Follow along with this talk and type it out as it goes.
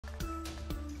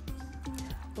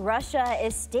Russia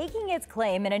is staking its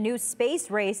claim in a new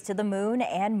space race to the moon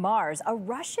and Mars. A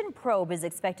Russian probe is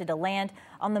expected to land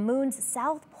on the moon's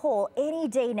south pole any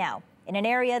day now, in an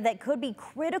area that could be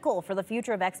critical for the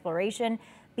future of exploration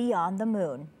beyond the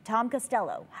moon. Tom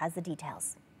Costello has the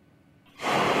details.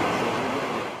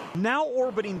 Now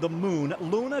orbiting the moon,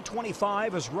 Luna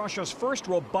 25 is Russia's first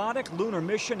robotic lunar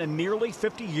mission in nearly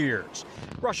 50 years.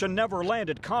 Russia never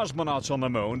landed cosmonauts on the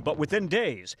moon, but within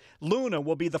days, Luna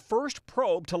will be the first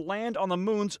probe to land on the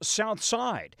moon's south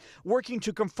side, working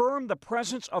to confirm the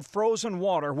presence of frozen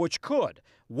water, which could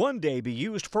one day be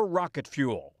used for rocket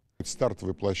fuel.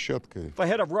 The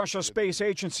head of Russia's space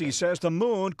agency says the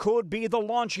moon could be the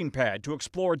launching pad to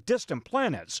explore distant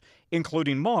planets,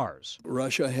 including Mars.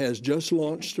 Russia has just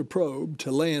launched a probe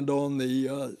to land on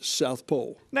the South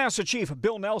Pole. NASA Chief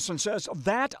Bill Nelson says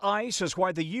that ice is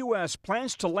why the U.S.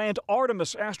 plans to land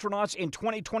Artemis astronauts in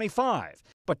 2025.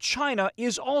 But China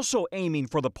is also aiming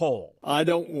for the pole. I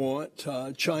don't want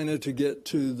China to get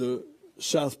to the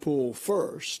South Pole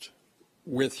first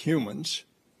with humans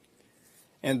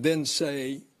and then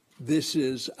say, this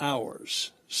is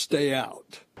ours, stay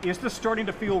out. Is this starting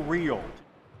to feel real?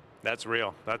 That's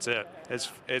real. That's it.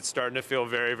 It's starting to feel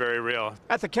very, very real.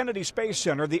 At the Kennedy Space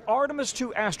Center, the Artemis II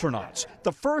astronauts,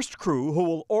 the first crew who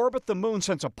will orbit the moon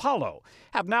since Apollo,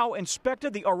 have now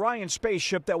inspected the Orion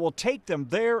spaceship that will take them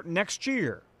there next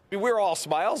year. We're all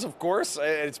smiles, of course.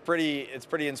 It's pretty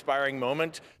inspiring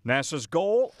moment. NASA's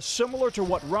goal, similar to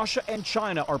what Russia and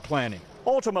China are planning.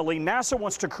 Ultimately, NASA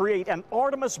wants to create an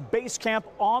Artemis base camp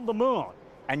on the moon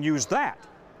and use that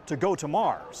to go to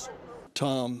Mars.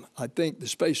 Tom, I think the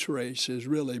space race is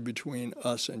really between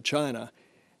us and China,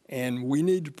 and we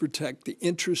need to protect the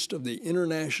interest of the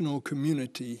international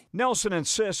community. Nelson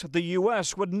insists the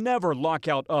U.S. would never lock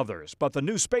out others, but the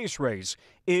new space race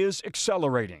is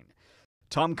accelerating.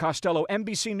 Tom Costello,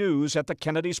 NBC News at the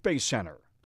Kennedy Space Center.